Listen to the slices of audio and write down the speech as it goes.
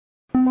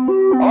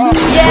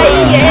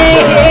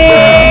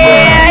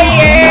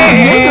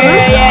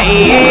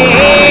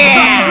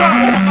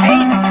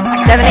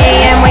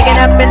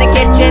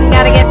oxygen,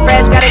 gotta get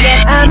fresh, gotta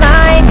get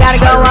online, gotta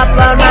go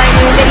upload my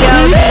new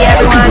videos, see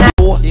everyone.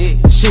 Boy,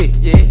 yeah, shit,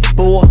 yeah,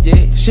 boy,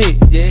 yeah, shit,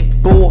 yeah,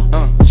 boy,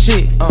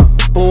 shit,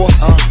 boy,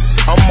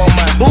 I'm on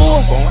my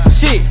boy,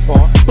 shit,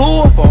 boy,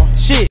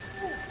 shit.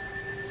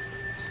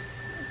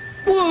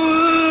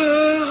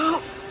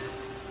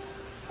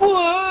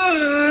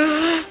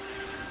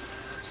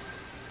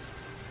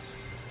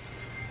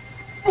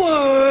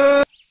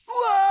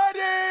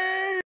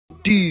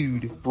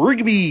 Dude,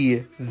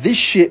 Rigby, this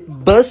shit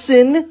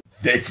bussin'.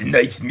 That's a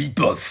nice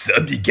meatball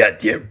sub you got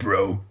there,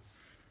 bro.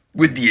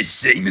 Would be a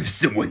shame if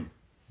someone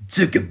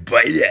took a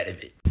bite out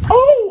of it.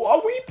 Oh,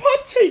 are we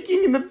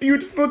partaking in the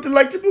beautiful,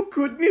 delectable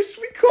goodness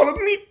we call a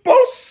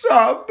meatball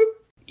sub?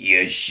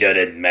 You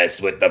shouldn't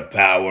mess with the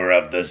power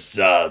of the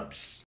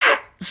subs.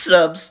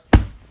 Subs.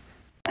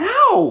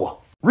 Ow!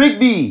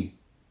 Rigby!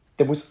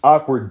 That was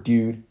awkward,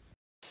 dude.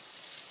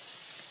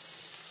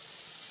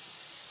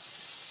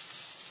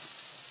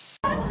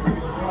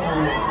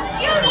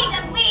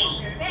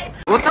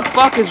 What the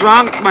fuck is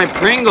wrong with my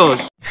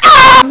Pringles?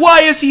 Ah!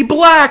 Why is he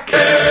black?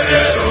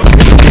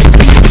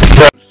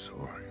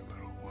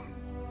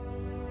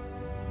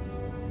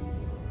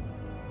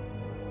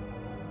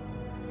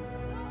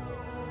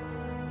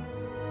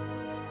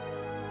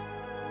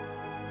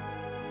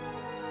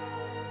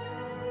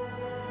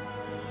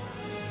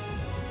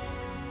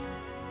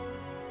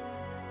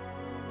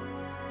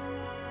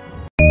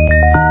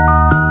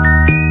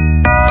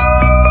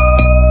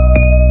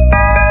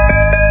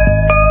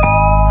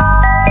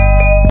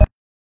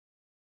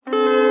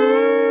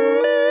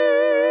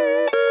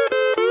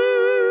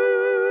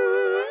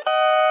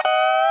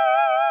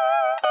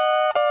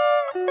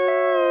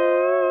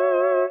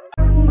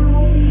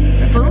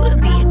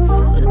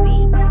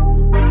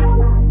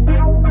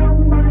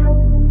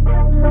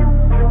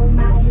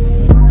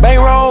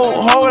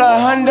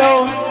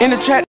 In the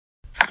chat.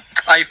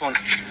 iPhone.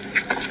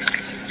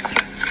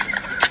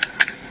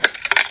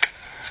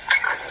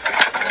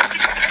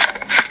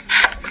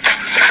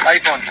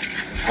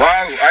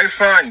 Wow,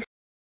 iPhone.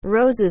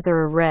 Roses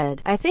are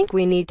red. I think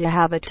we need to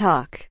have a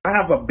talk. I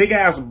have a big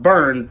ass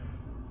burn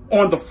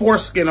on the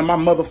foreskin of my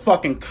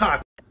motherfucking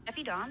cock.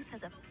 Jeffrey Dahms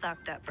has a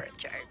fucked up birth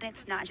chart.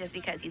 It's not just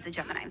because he's a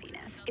Gemini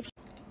Venus.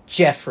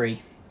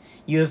 Jeffrey,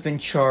 you have been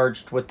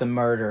charged with the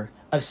murder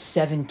of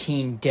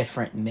 17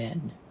 different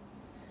men.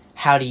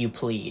 How do you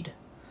plead?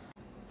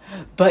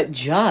 But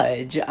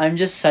Judge, I'm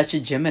just such a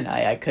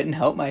Gemini, I couldn't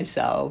help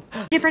myself.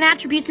 Different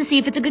attributes to see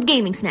if it's a good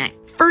gaming snack.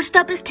 First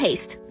up is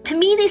taste. To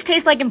me, these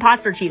taste like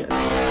imposter Cheetos.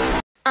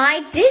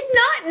 I did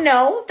not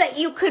know that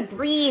you could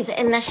breathe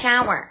in the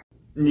shower.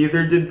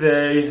 Neither did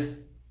they.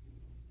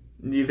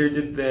 Neither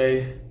did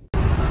they.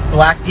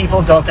 Black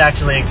people don't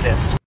actually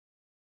exist.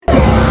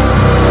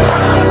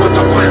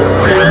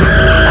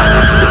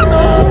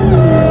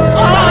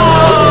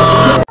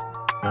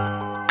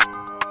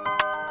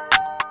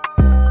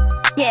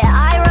 Yeah,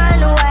 I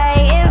run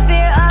away in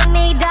fear of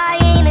me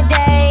dying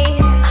today.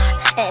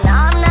 And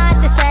I'm not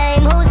the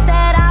same who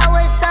said I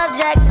was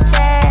subject to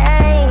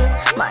change.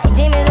 My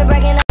demons are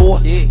breaking up. Boy,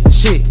 yeah,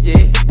 shit,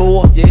 yeah,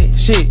 boy, yeah,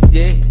 shit,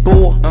 yeah,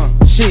 boy,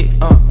 shit,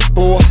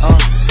 boy,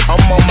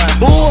 I'm on my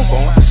boy,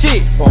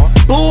 shit, boy,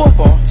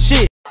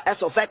 shit. That's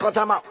so fat, call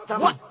time out.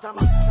 What?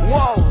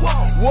 Whoa,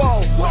 whoa,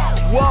 whoa,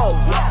 whoa,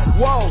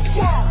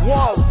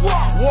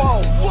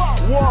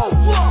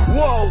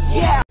 whoa,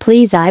 yeah.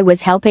 Please, I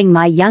was helping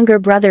my younger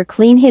brother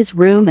clean his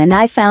room and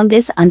I found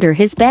this under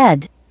his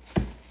bed.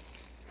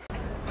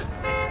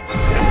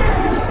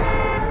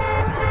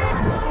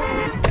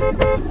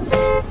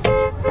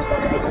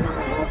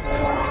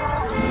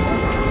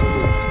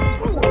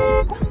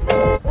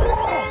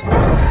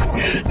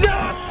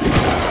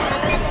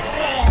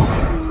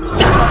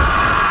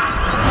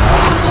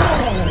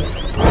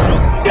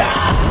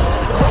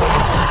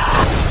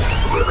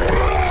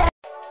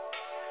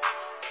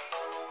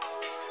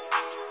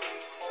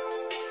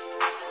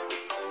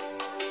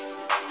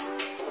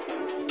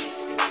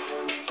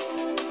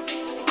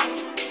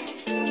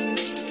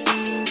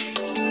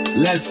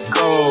 Let's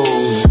go.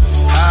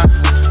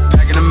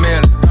 Back in the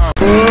middle.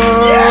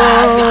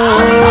 Yes!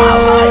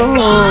 Oh my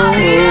God!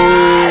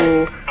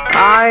 Yes!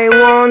 I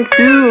want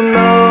to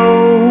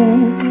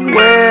know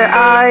where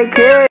I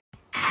can.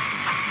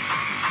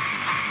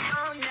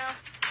 Oh no,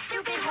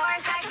 stupid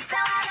horse, I just fell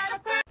out of the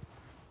book.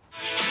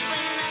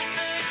 When I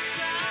first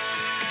saw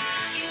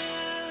you.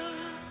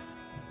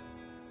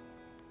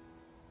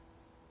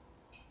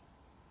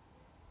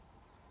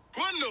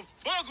 What the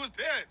fuck was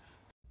that?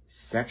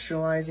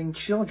 Sexualizing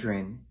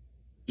children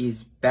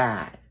is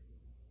bad,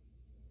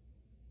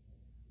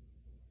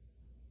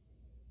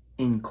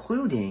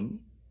 including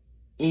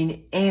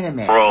in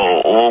anime.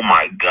 Bro, oh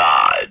my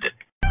God.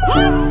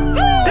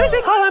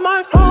 Daisy calling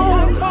my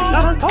phone.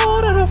 I done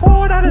told her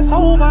before that it's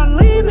over.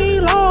 Leave me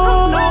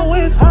alone. No,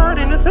 it's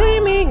hurting to see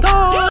me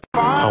go.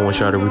 I want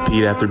y'all to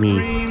repeat after me.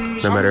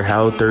 No matter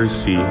how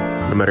thirsty,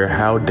 no matter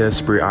how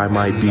desperate I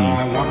might be,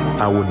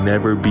 I will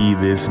never be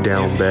this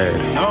down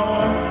bad.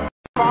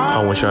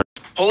 I want y'all.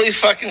 Holy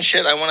fucking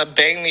shit, I want to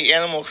bang the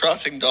Animal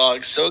Crossing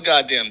dog so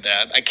goddamn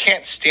bad. I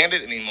can't stand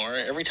it anymore.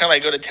 Every time I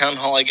go to town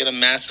hall, I get a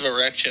massive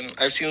erection.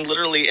 I've seen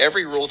literally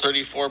every Rule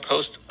 34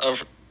 post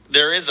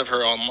there is of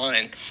her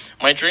online.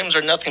 My dreams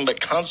are nothing but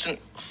constant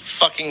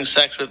fucking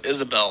sex with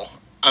Isabel.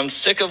 I'm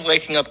sick of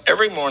waking up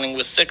every morning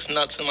with 6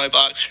 nuts in my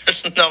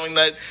boxers, knowing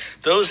that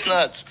those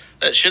nuts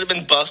that should have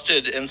been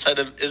busted inside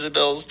of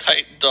Isabel's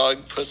tight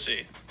dog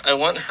pussy. I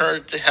want her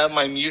to have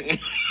my mutant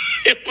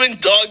human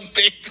dog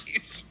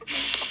babies.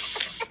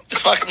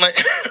 Fuck,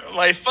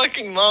 my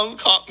fucking mom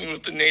caught me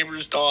with the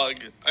neighbor's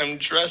dog. I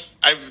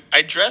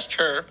dressed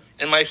her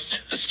in my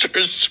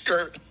sister's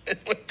skirt and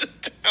went to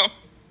town.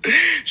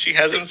 She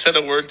hasn't said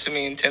a word to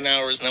me in 10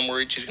 hours, and I'm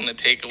worried she's going to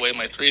take away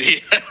my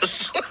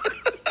 3DS.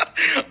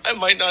 I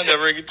might not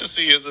ever get to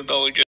see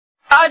Isabel again.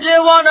 I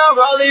just wanna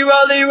rollie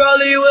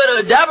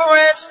with a dapper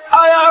ranch.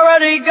 I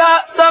already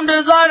got some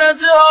designer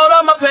to hold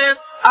on my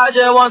pants. I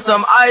just want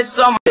some ice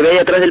on my... Se ve ahí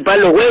atrás del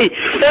palo, güey.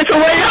 ¡Eso,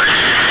 güey!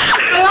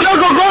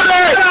 ¡Loco,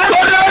 corre!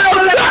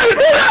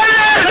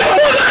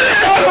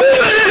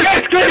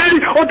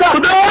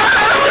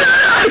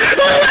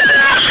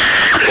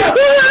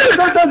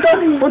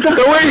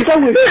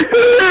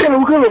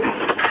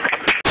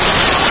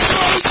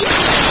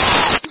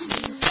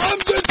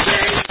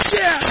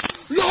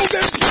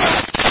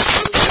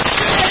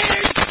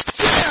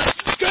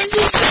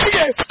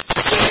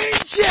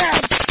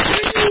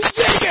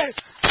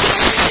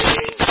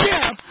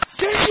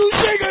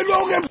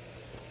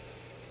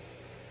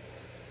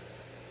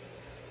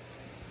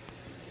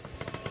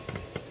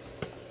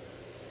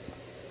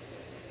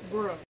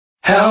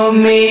 Help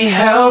me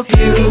help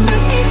you.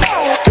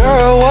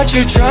 Girl, what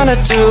you tryna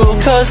do?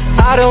 Cause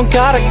I don't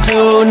got a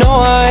clue. No,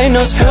 I ain't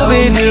no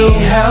Scooby-Doo.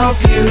 Help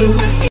you.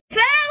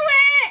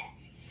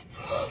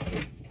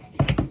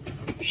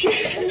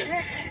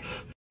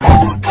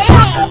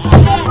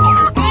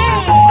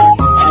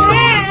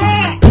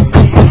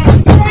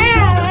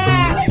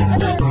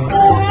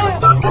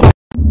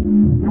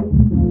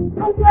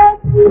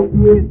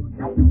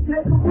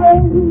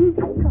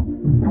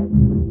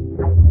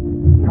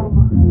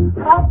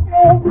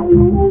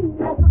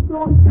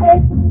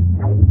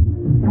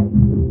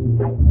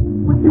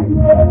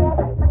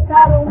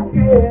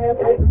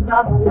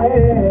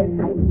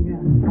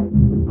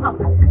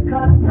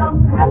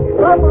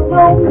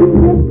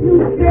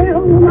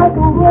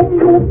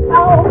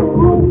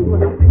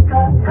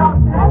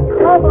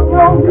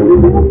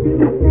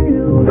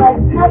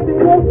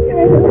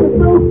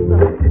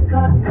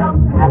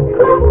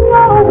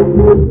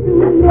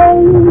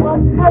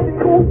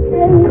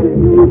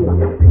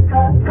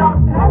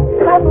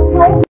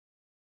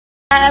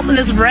 And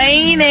it's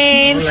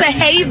raining. Say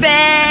hey,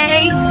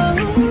 babe.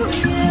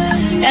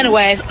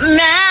 Anyways,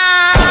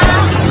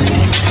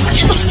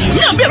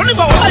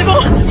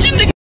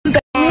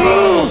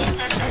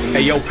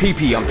 Hey, yo,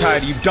 PP, I'm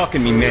tired of you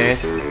ducking me, man.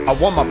 I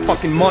want my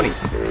fucking money.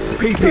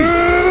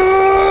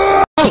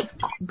 PP. Hey,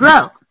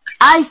 bro,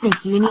 I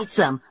think you need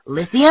some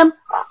lithium,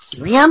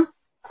 helium,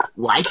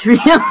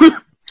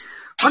 yttrium.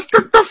 What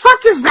the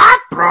fuck is that,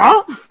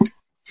 bro?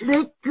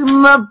 Lick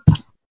my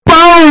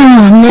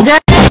bones, nigga.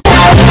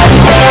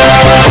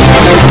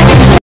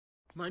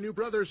 My new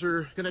brothers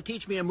are gonna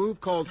teach me a move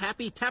called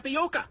Happy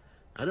Tapioca.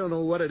 I don't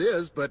know what it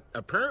is, but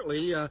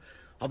apparently,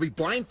 I'll be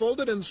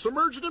blindfolded and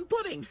submerged in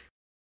pudding.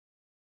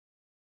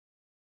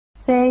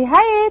 Say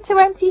hi to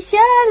MC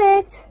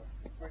Charlotte.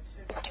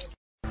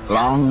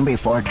 Long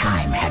before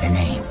time had a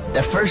name,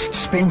 the first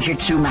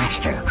Spinjitzu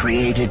master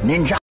created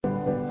ninja.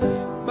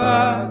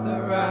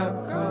 Mother,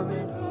 I'm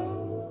coming home.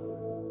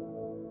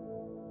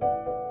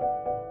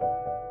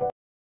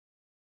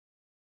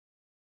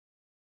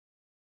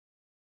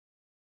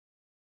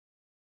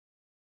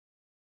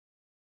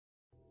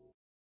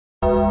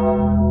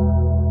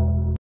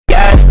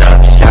 Gassed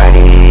up,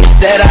 shawty.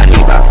 Said I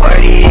need my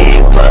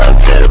 40. Pull up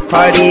to the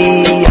party.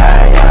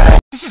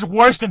 This is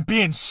worse than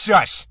being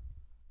sus.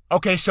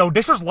 Okay, so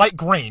this was light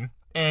green,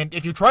 and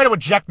if you try to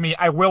eject me,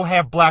 I will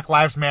have Black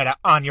Lives Matter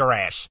on your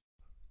ass.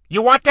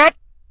 You want that?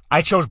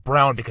 I chose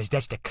brown because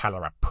that's the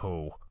color of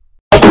poo.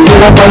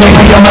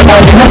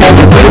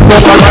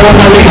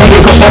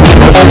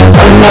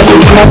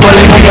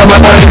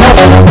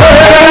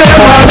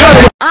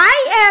 I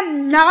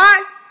am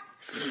not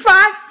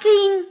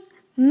fucking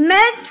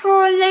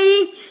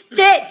mentally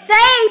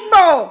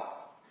disabled.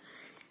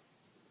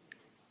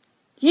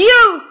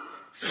 You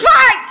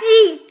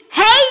fucking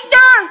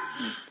hater!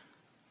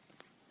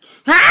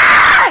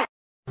 Ah!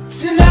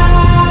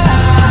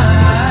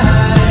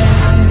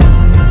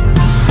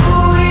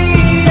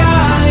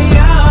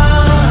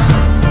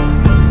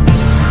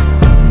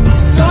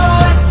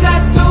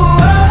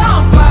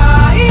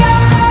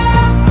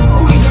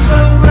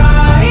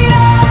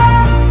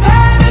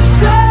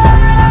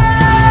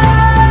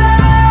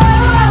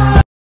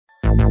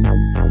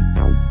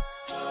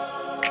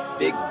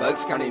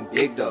 Bugs counting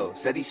big dough,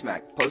 said he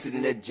smacked, posted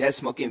in the jet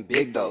smoking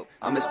big dough.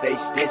 I'ma stay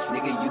stitched,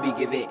 nigga, you be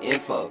giving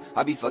info.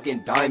 I be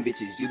fucking dime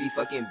bitches, you be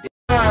fucking bitch.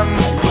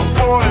 The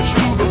voyage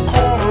to the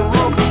corner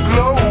of the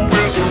globe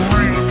is a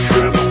real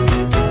trip.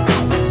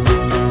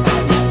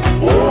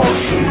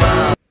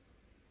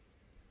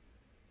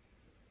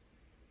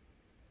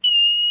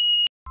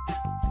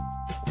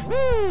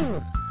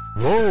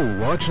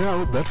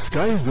 out, that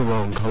sky's the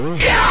wrong color.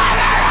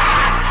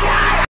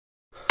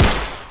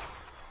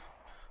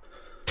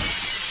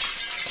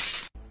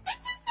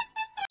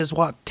 Is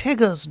what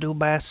Tiggers do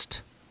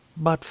best,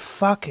 but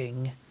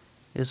fucking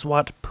is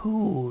what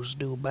poos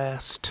do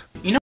best.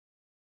 You know,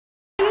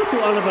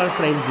 to all of our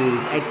friends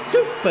at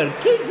Super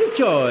Kids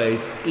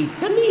Choice,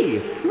 it's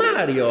me,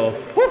 Mario.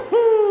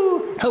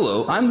 Woohoo!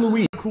 Hello, I'm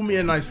Louis. Call me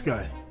a nice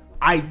guy.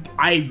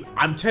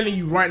 I'm telling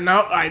you right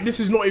now, this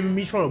is not even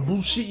me trying to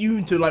bullshit you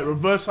into like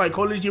reverse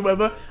psychology or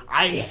whatever.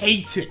 I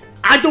hate it.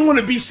 I don't want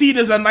to be seen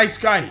as a nice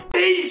guy. I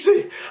hate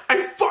it. I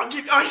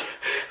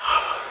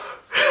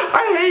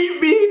hate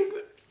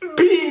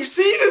being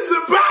seen as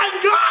a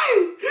bad guy.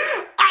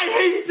 I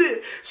hate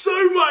it so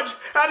much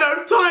and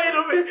I'm tired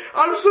of it.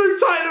 I'm so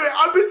tired of it.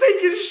 I've been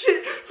taking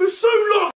shit for so long.